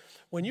because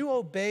when you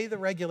obey the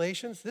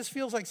regulations, this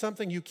feels like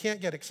something you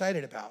can't get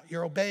excited about.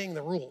 You're obeying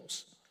the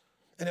rules.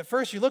 And at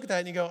first you look at that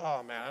and you go,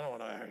 oh man, I don't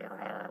want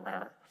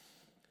to,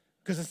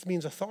 because this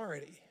means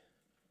authority.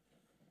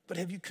 But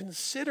have you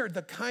considered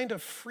the kind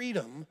of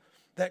freedom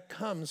that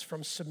comes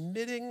from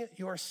submitting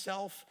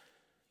yourself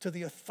to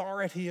the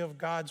authority of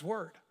God's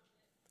word?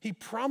 He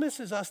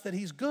promises us that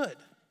he's good.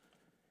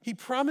 He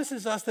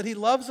promises us that he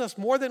loves us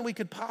more than we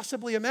could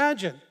possibly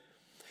imagine.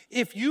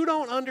 If you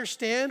don't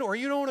understand or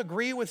you don't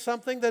agree with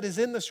something that is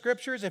in the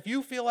scriptures, if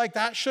you feel like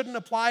that shouldn't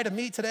apply to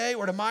me today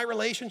or to my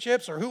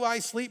relationships or who I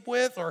sleep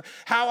with or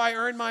how I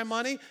earn my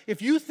money,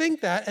 if you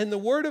think that and the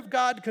word of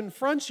God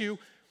confronts you,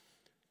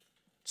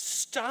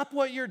 stop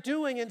what you're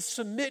doing and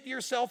submit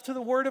yourself to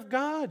the word of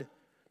God,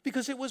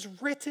 because it was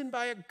written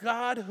by a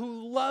God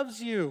who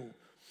loves you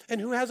and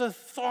who has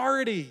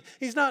authority.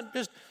 He's not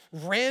just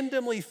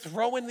randomly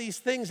throwing these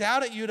things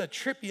out at you to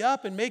trip you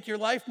up and make your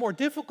life more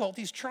difficult.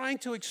 He's trying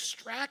to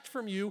extract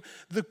from you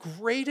the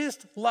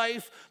greatest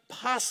life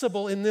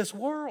possible in this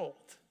world.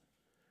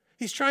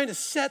 He's trying to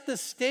set the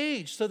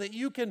stage so that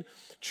you can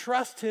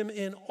trust him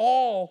in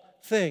all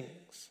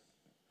things.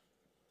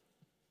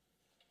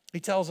 He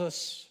tells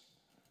us,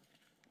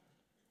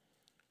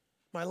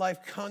 my life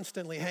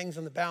constantly hangs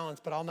in the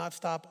balance, but I'll not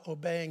stop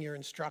obeying your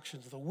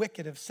instructions. The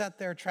wicked have set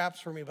their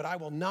traps for me, but I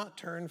will not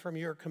turn from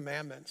your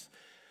commandments.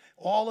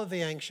 All of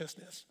the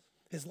anxiousness,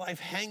 his life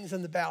hangs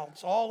in the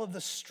balance. All of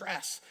the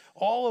stress,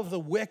 all of the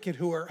wicked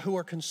who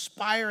are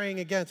conspiring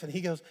against. And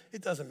he goes,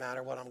 it doesn't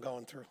matter what I'm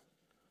going through.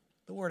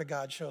 The word of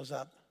God shows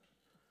up.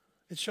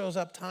 It shows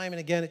up time and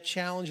again. It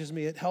challenges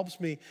me. It helps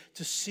me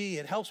to see.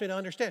 It helps me to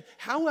understand.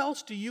 How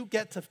else do you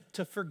get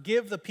to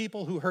forgive the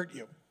people who hurt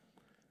you?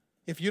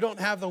 If you don't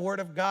have the word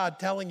of God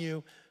telling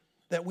you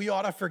that we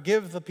ought to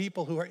forgive the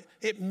people who hurt,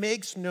 it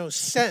makes no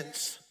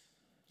sense.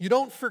 You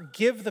don't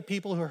forgive the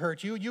people who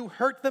hurt you. You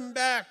hurt them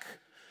back,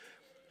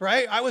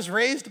 right? I was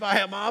raised by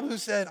a mom who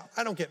said,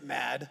 I don't get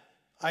mad.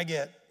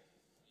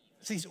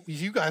 See,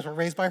 you guys were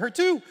raised by her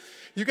too.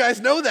 You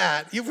guys know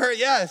that. You've heard,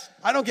 yes,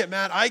 I don't get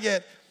mad. I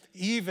get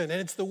even. And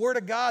it's the word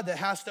of God that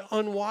has to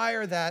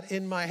unwire that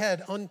in my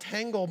head,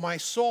 untangle my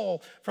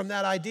soul from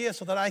that idea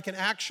so that I can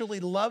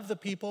actually love the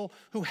people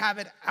who have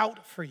it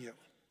out for you.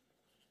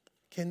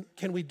 Can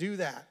we do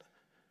that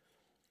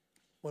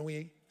when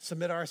we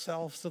submit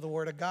ourselves to the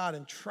word of God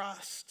and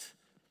trust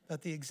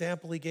that the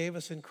example he gave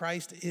us in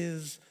Christ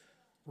is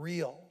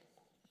real?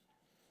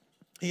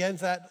 He ends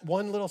that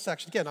one little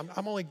section. Again,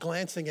 I'm only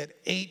glancing at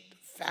 8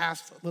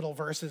 fast little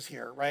verses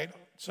here, right?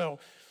 So,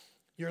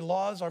 your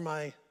laws are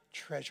my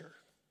treasure.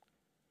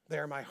 They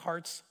are my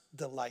heart's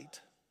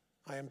delight.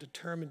 I am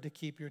determined to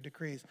keep your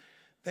decrees.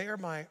 They are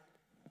my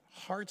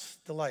heart's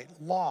delight.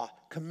 Law,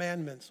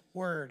 commandments,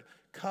 word,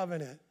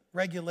 covenant,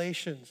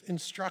 regulations,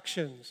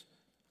 instructions,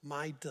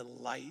 my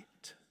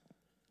delight.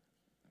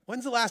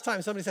 When's the last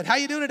time somebody said, how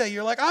you doing today?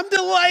 You're like, I'm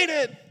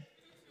delighted.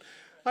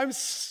 I'm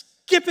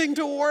skipping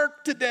to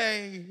work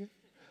today.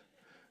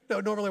 No,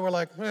 normally we're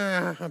like,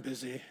 I'm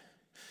busy.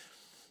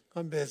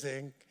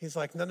 He's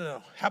like,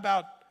 no. How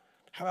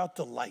about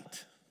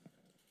delight?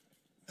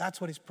 That's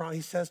what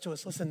he says to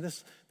us. Listen,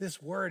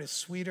 this word is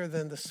sweeter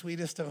than the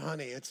sweetest of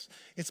honey.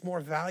 It's more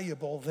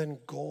valuable than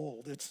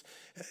gold.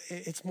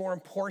 It's more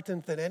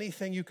important than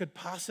anything you could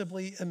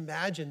possibly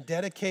imagine.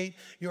 Dedicate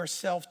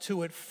yourself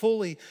to it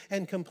fully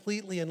and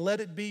completely and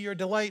let it be your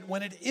delight.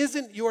 When it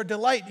isn't your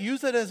delight,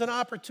 use it as an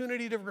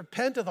opportunity to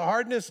repent of the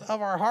hardness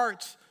of our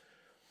hearts.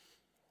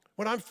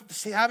 When I'm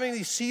having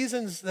these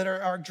seasons that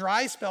are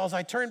dry spells,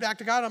 I turn back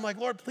to God. I'm like,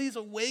 Lord, please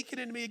awaken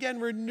in me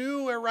again.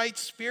 Renew a right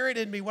spirit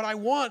in me. What I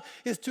want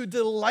is to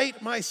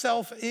delight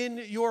myself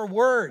in your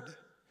word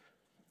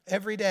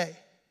every day.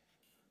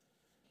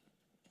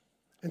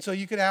 And so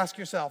you could ask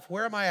yourself,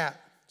 where am I at?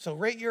 So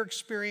rate your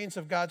experience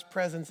of God's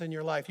presence in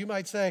your life. You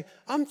might say,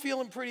 I'm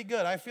feeling pretty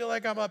good. I feel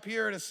like I'm up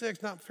here at a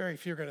 6. Not very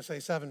few are going to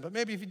say 7, but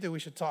maybe if you do, we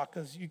should talk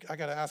because I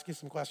got to ask you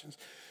some questions.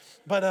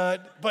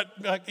 But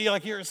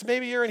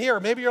maybe you're in here.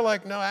 Maybe you're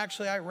like, no,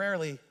 actually, I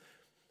rarely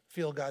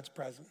feel God's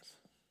presence.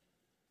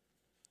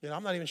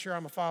 I'm not even sure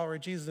I'm a follower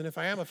of Jesus. And if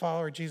I am a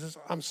follower of Jesus,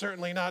 I'm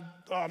certainly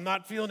I'm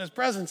not feeling his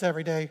presence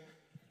every day.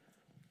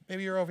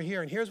 Maybe you're over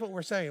here. And here's what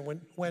we're saying.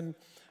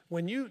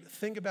 When you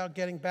think about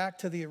getting back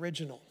to the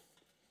original,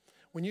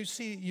 when you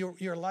see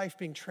your life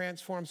being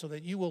transformed so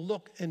that you will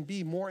look and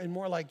be more and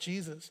more like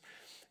Jesus,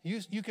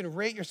 you can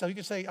rate yourself. You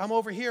can say, I'm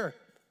over here.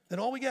 Then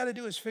all we got to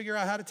do is figure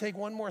out how to take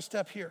one more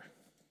step here.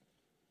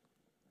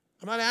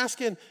 I'm not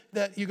asking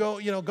that you go,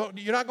 you're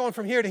not going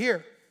from here to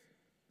here.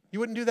 You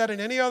wouldn't do that in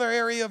any other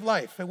area of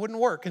life. It wouldn't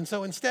work. And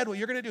so instead, what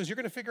you're going to do is you're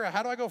going to figure out,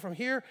 how do I go from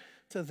here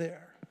to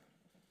there?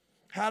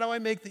 How do I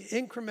make the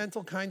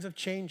incremental kinds of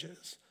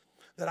changes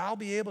that I'll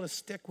be able to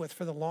stick with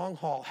for the long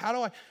haul?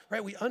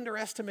 We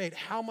underestimate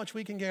how much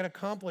we can get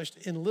accomplished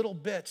in little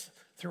bits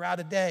throughout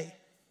a day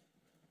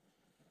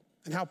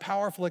and how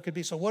powerful it could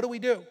be. So what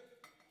do?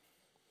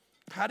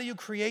 How do you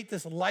create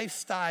this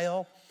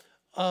lifestyle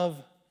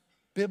of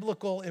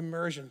biblical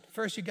immersion?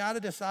 First, you got to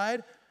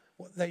decide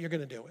that you're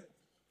going to do it.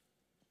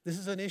 This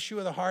is an issue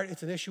of the heart.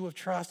 It's an issue of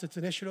trust. It's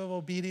an issue of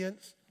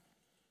obedience.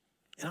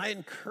 And I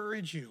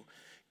encourage you,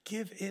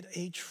 give it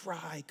a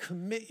try.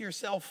 Commit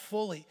yourself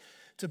fully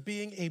to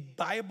being a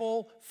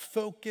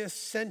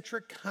Bible-focused,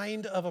 centric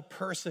kind of a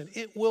person.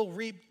 It will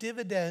reap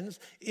dividends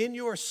in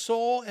your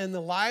soul and the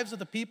lives of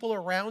the people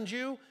around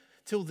you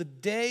till the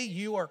day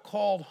you are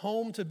called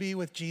home to be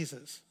with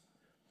Jesus.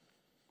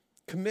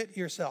 Commit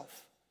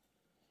yourself.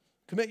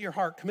 Commit your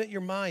heart. Commit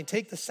your mind.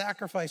 Take the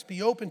sacrifice.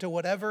 Be open to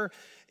whatever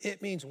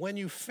it means. When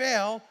you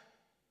fail,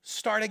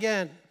 start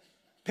again.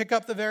 Pick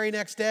up the very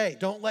next day.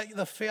 Don't let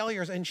the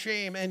failures and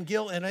shame and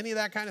guilt and any of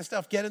that kind of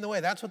stuff get in the way.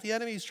 That's what the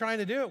enemy is trying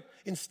to do.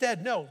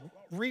 Instead, no,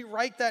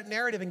 rewrite that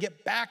narrative and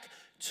get back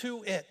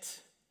to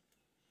it.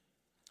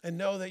 And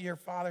know that your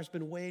Father's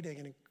been waiting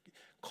and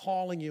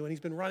calling you, and he's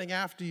been running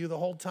after you the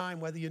whole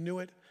time, whether you knew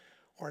it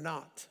or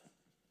not.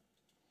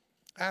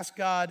 Ask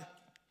God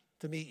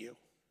to meet you.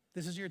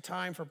 This is your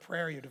time for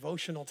prayer, your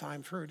devotional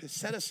time to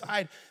set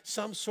aside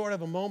some sort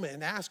of a moment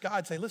and ask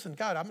God, say, listen,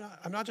 God,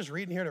 I'm not just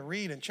reading here to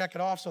read and check it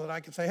off so that I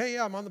can say, hey,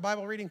 yeah, I'm on the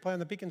Bible reading plan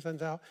that Beacon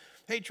sends out.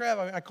 Hey, Trev,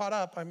 I caught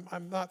up.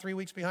 I'm not 3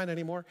 weeks behind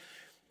anymore.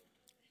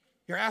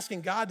 You're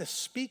asking God to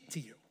speak to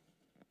you.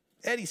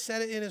 Eddie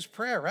said it in his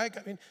prayer, right?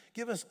 I mean,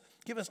 give us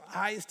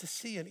eyes to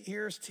see and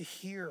ears to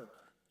hear.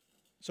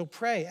 So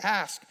pray,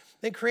 ask,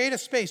 then create a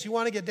space. You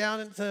want to get down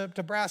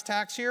into brass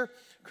tacks here?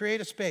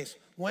 Create a space.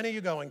 When are you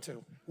going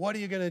to? What are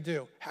you going to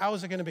do? How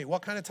is it going to be?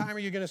 What kind of time are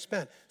you going to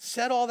spend?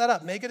 Set all that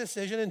up. Make a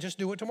decision and just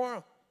do it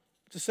tomorrow.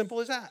 It's as simple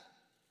as that.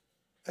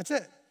 That's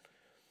it.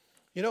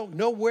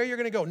 Know where you're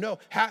going to go. No,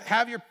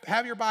 have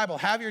your Bible,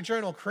 have your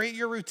journal, create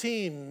your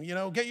routine.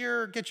 Get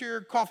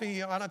your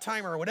coffee on a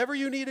timer or whatever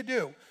you need to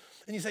do.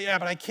 And you say, yeah,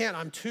 but I can't.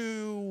 I'm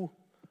too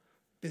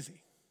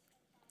busy.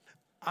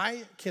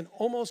 I can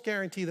almost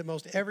guarantee that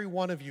most every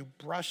one of you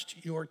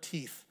brushed your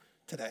teeth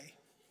today.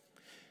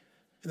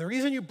 And the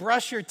reason you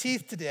brush your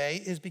teeth today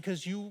is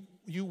because you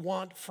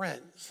want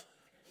friends.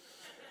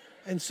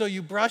 And so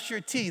you brush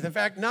your teeth. In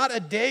fact, not a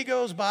day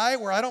goes by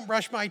where I don't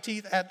brush my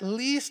teeth at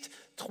least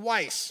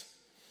twice.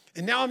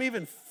 And now I'm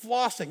even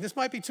flossing. This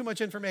might be too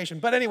much information.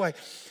 But anyway,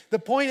 the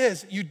point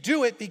is you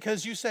do it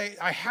because you say,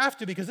 I have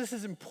to because this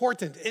is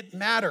important. It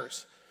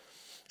matters.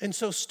 And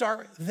so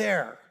start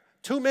there.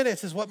 2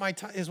 minutes is what my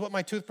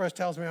toothbrush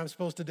tells me I'm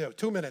supposed to do.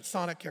 2 minutes,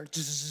 sonic care.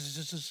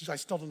 I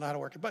still don't know how to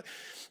work it. But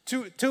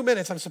 2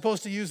 minutes, I'm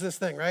supposed to use this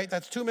thing, right?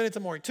 That's 2 minutes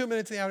in the morning, 2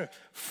 minutes in the afternoon,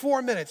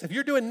 4 minutes. If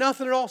you're doing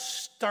nothing at all,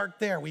 start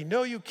there. We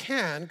know you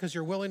can because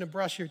you're willing to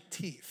brush your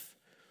teeth.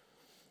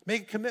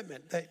 Make a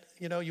commitment that,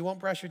 you won't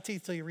brush your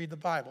teeth till you read the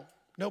Bible.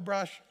 No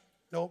brush,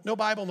 no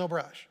Bible, no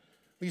brush.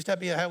 We used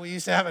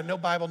to have a no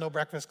Bible, no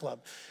breakfast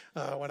club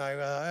when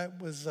I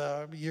was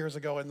years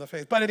ago in the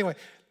faith. But anyway,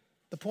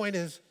 the point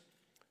is,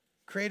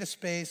 create a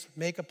space,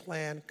 make a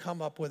plan,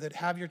 come up with it,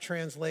 have your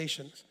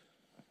translations.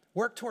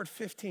 Work toward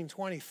 15,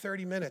 20,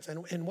 30 minutes.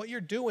 And what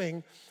you're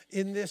doing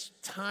in this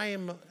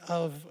time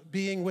of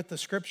being with the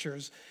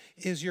scriptures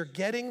is you're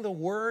getting the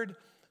word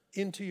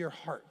into your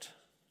heart.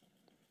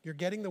 You're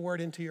getting the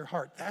word into your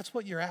heart. That's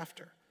what you're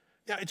after.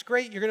 Now, it's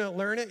great. You're going to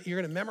learn it. You're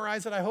going to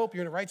memorize it, I hope.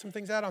 You're going to write some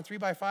things out on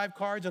 3x5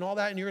 cards and all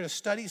that, and you're going to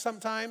study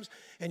sometimes,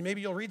 and maybe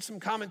you'll read some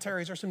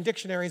commentaries or some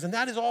dictionaries, and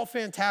that is all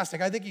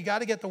fantastic. I think you got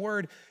to get the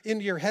word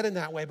into your head in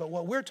that way. But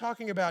what we're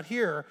talking about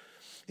here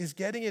is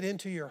getting it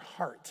into your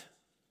heart.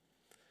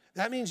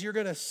 That means you're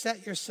going to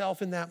set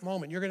yourself in that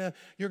moment. You're going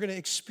to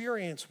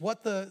experience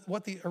what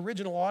the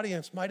original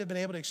audience might have been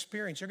able to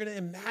experience. You're going to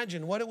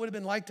imagine what it would have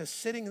been like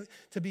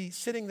to be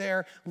sitting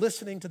there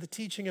listening to the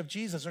teaching of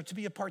Jesus, or to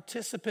be a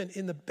participant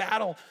in the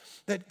battle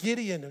that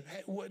Gideon,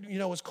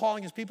 was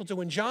calling his people to.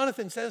 When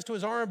Jonathan says to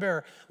his armor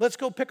bearer, "Let's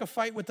go pick a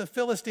fight with the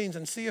Philistines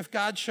and see if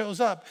God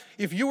shows up."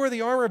 If you were the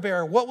armor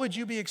bearer, what would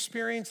you be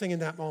experiencing in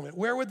that moment?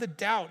 Where would the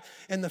doubt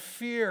and the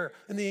fear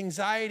and the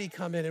anxiety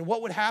come in? And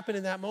what would happen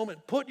in that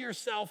moment? Put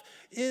yourself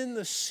in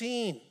the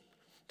scene.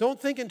 Don't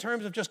think in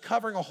terms of just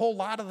covering a whole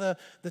lot of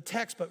the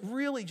text, but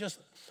really just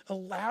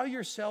allow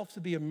yourself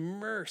to be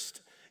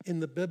immersed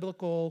in the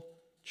biblical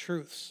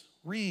truths.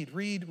 Read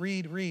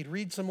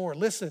some more.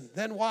 Listen,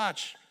 then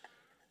watch.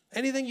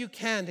 Anything you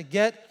can to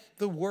get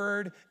the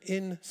word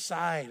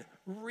inside.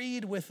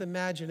 Read with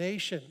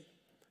imagination.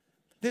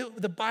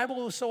 The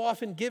Bible is so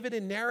often given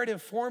in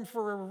narrative form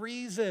for a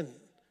reason.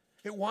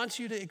 It wants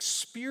you to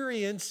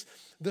experience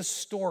the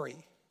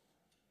story.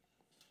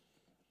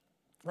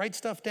 Write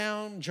stuff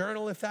down,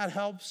 journal if that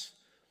helps.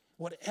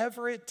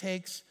 Whatever it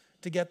takes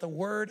to get the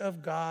word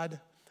of God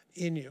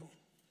in you.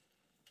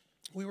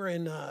 We were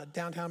in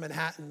downtown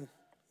Manhattan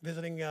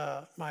visiting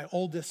my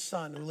oldest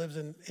son who lives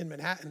in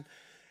Manhattan.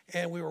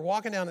 And we were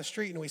walking down the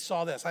street and we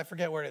saw this. I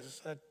forget where it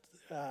is.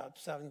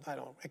 7,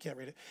 I can't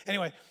read it.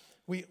 Anyway,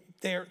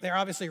 they're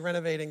obviously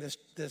renovating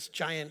this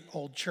giant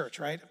old church,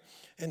 right?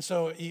 And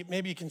so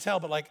maybe you can tell,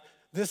 but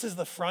this is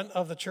the front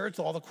of the church,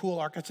 all the cool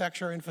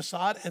architecture and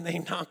facade, and they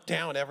knocked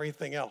down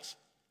everything else.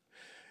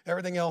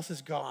 Everything else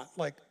is gone.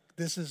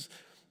 This is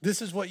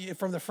what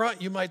from the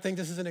front, you might think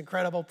this is an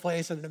incredible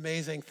place and an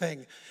amazing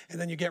thing.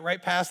 And then you get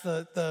right past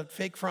the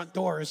fake front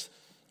doors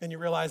and you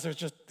realize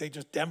they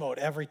just demoed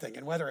everything.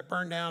 And whether it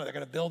burned down or they're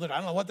going to build it, I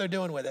don't know what they're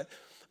doing with it.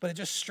 But it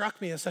just struck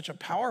me as such a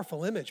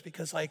powerful image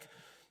because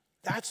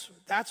that's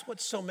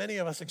what so many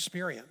of us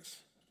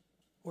experience.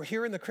 We're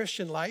here in the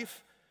Christian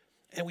life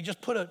and we just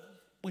put a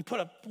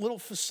little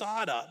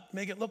facade up,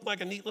 make it look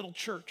like a neat little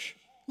church.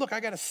 Look, I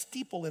got a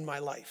steeple in my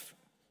life.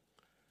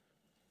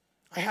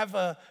 I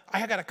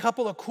got a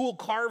couple of cool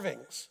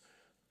carvings.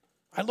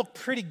 I look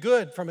pretty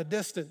good from a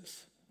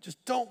distance.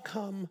 Just don't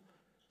come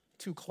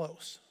too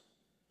close.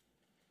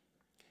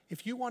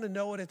 If you want to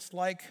know what it's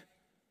like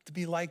to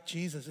be like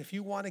Jesus, if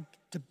you want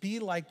to be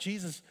like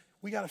Jesus,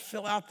 we got to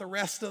fill out the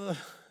rest of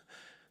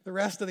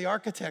the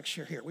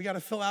architecture here. We got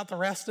to fill out the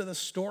rest of the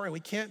story. We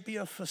can't be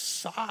a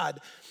facade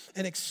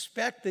and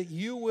expect that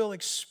you will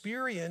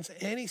experience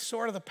any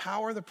sort of the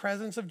power, the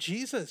presence of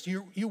Jesus.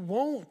 You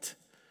won't.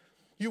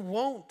 You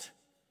won't.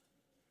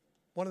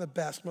 One of the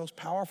best, most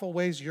powerful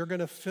ways you're going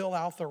to fill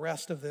out the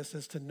rest of this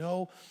is to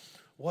know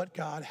what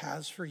God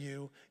has for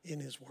you in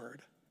his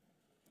word.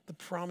 The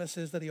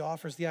promises that he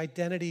offers, the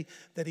identity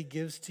that he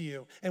gives to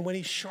you. And when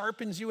he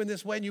sharpens you in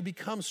this way and you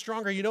become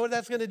stronger, you know what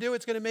that's going to do?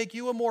 It's going to make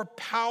you a more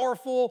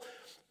powerful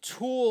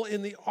tool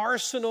in the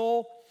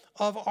arsenal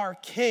of our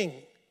King.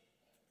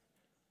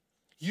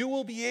 You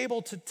will be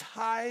able to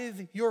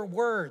tithe your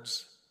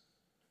words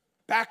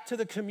back to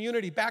the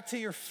community, back to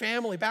your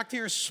family, back to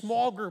your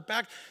small group,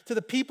 back to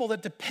the people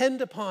that depend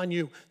upon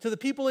you, to the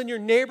people in your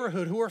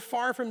neighborhood who are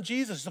far from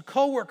Jesus, the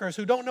coworkers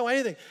who don't know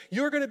anything.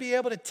 You're going to be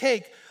able to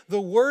take the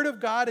word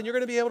of God and you're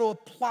going to be able to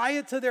apply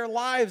it to their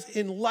lives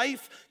in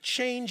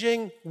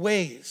life-changing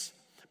ways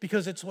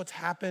because it's what's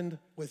happened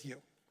with you.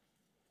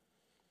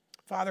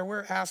 Father,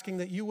 we're asking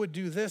that you would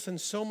do this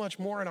and so much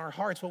more in our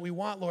hearts. What we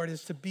want, Lord,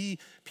 is to be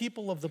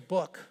people of the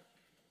book.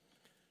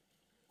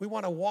 We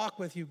want to walk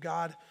with you,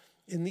 God,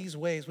 in these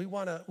ways. We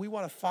want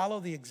to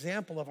follow the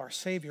example of our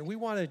Savior. We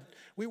want to,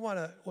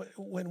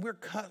 when we're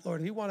cut,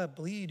 Lord, we want to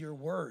bleed your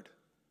word.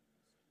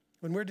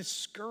 When we're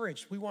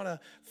discouraged, we want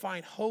to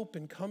find hope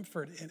and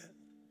comfort in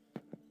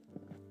it.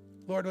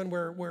 Lord, when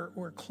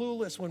we're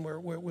clueless, when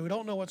we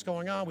don't know what's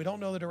going on, we don't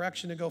know the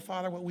direction to go,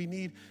 Father, what we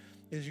need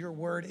is your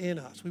word in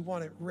us. We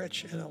want it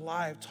rich and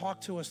alive.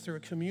 Talk to us through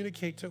it.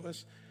 Communicate to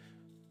us.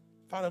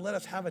 Father, let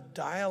us have a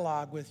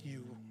dialogue with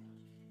you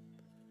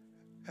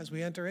as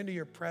we enter into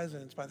your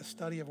presence by the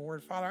study of a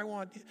word. Father,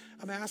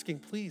 I'm asking,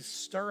 please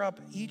stir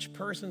up each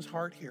person's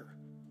heart here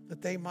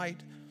that they might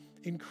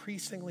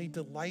increasingly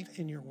delight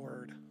in your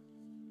word,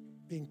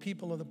 being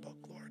people of the book,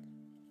 Lord.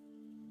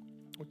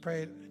 We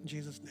pray it in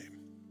Jesus' name.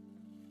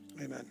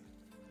 Amen.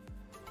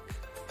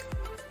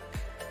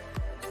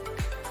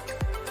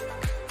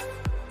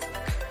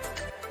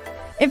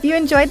 If you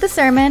enjoyed the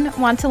sermon,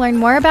 want to learn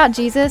more about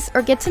Jesus,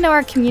 or get to know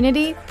our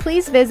community,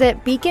 please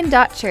visit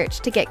beacon.church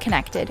to get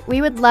connected.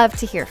 We would love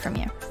to hear from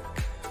you.